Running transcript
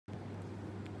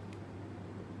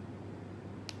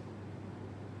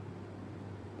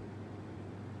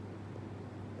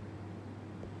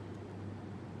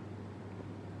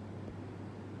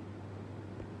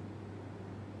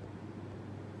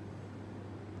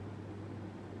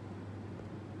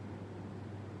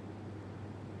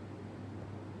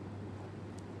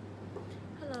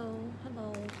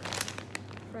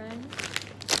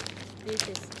this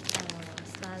is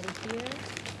styliahair.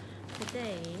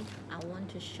 Today I want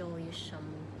to show you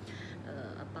some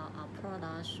about our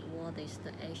products. What is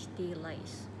the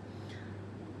HDlace?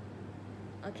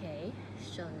 Okay,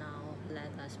 so now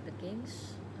let us begin.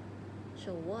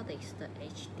 So what is the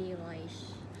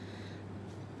HDlace?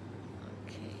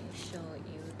 Okay, show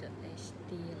you the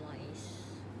HDlace.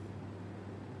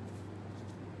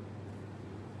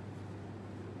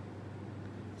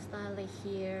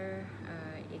 Styliahair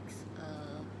is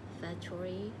a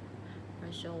factory.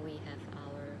 So we have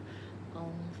our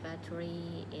own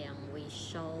factory and we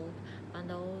sold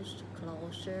bundles,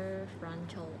 closer,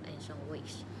 frontal, and some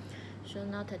wigs. So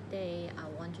now today I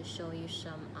want to show you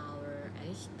some our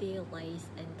HDlace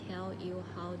and tell you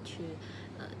how to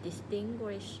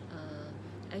distinguish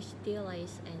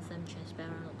HDlace and some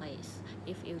transparent lace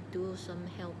if you do some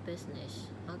hair business,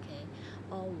 okay,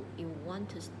 or you want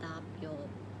to start your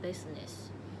business.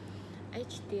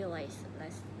 HDlace,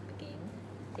 let's begin.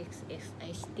 This is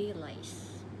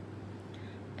HDlace.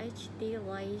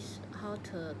 HDlace, how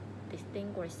to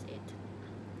distinguish it?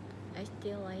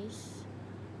 HDlace,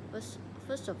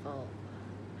 first of all,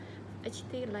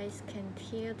 HDlace can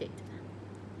tear it.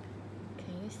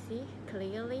 Can you see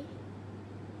clearly?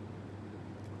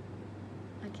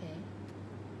 Okay.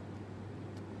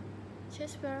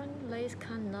 Transparent lace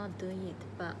cannot do it,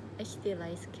 but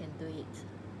HDlace can do it.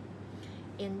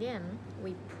 And then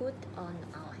we put on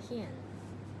our hand.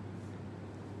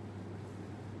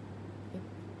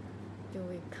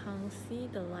 You can't see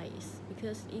the lace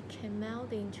because it can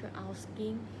melt into our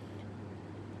skin.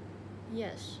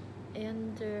 Yes,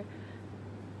 and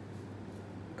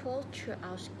close to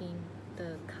our skin,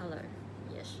 the color.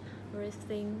 Yes, very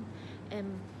thin,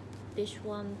 and this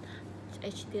one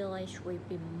HDlace will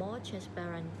be more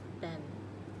transparent than,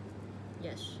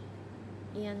 yes,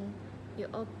 and you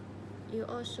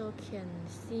also can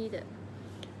see the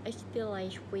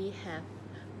HDlace. We have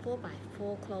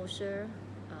 4x4 closure,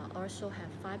 also have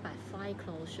 5x5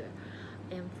 closure,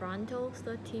 and frontal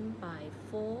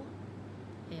 13x4,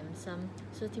 and some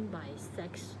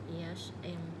 13x6. Yes,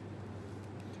 and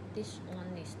this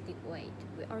one is thick weight.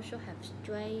 We also have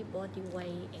straight body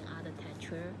weight and other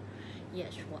texture.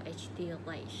 Yes, for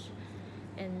HDlace.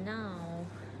 And now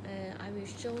I will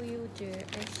show you the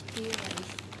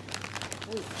HDlace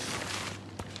wigs.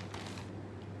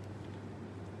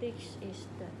 This is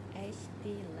the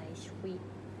HDlace wig.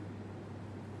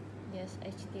 Yes,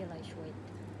 HDlace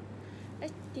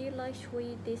wig. HDlace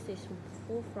wig, this is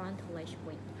full frontal lace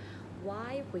wig.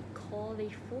 Why we call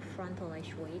it full frontal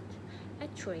lace wig?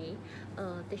 Actually,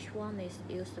 this one is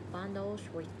used bundles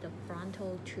with the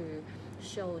frontal to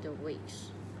show the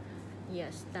wigs.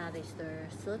 Yes, that is the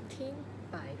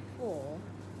 13x4.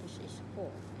 This is 4,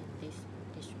 and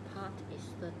this part is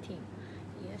 13.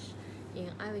 Yes,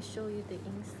 and I will show you the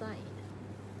inside.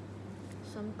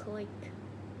 Some click.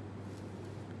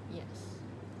 Yes.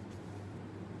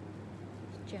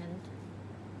 Strand.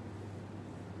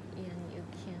 And you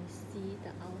can see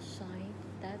the outside.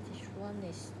 That is one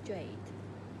is straight.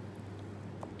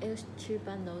 Use 2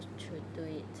 bundles to do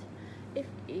it. If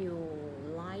you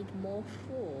like more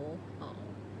full,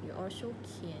 you also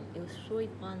can use 3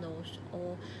 bundles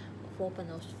or 4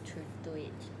 bundles to do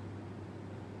it.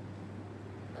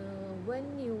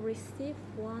 When you receive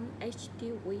one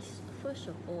HD wig, first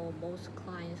of all, most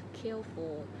clients care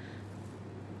for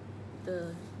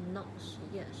the knots.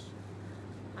 Yes,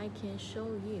 I can show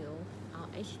you our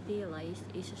HDlace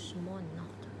is a small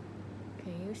knot.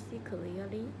 Can you see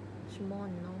clearly? Small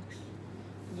knots.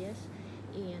 Yes,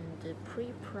 and the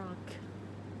pre-plug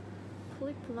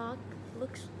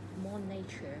looks more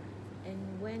nature,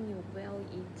 and when you wear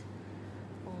it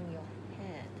on your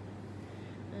head,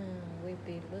 will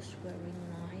be looks very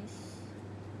nice.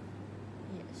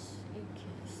 Yes, you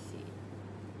can see.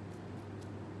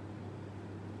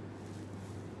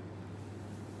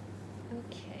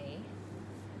 Okay,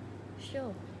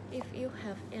 so if you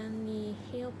have any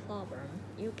hair problem,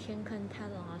 you can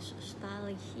contact us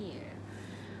Styliahair.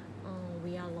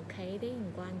 We are located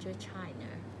in Guangzhou,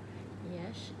 China.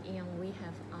 Yes, and we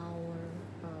have our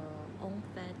own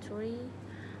factory.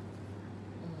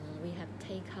 We have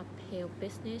take up hair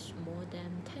business more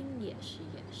than 10 years.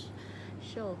 Yes,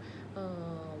 so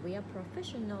we are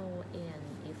professional, and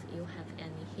if you have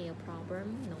any hair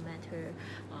problem, no matter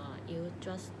you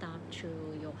just start to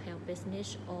your hair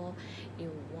business or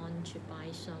you want to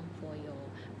buy some for your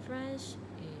friends,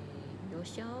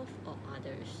 yourself, or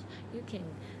others, you can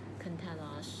contact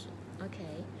us.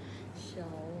 Okay, so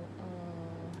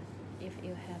if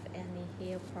you have any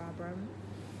hair problem,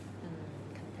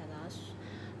 contact us.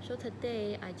 So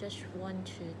today I just want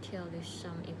to tell you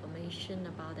some information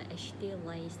about the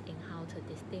HDlace and how to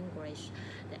distinguish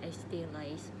the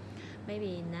HDlace.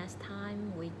 Maybe next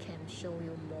time we can show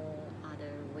you more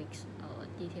other wigs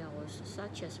details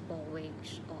such as ball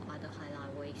wigs or other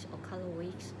highlight wigs or color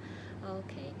wigs.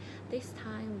 Okay, this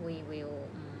time we will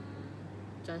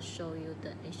just show you the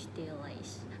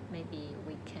HDlace. Maybe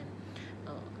we can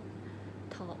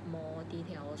talk more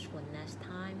details for next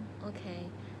time. Okay,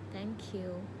 thank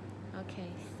you. Okay,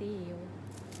 see you.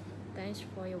 Thanks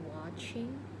for your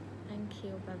watching. Thank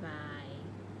you. Bye bye.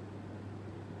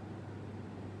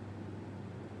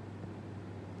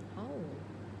 Oh,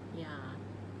 yeah,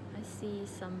 I see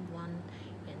someone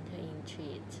enter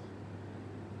into it.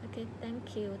 Okay,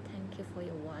 thank you for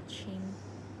your watching.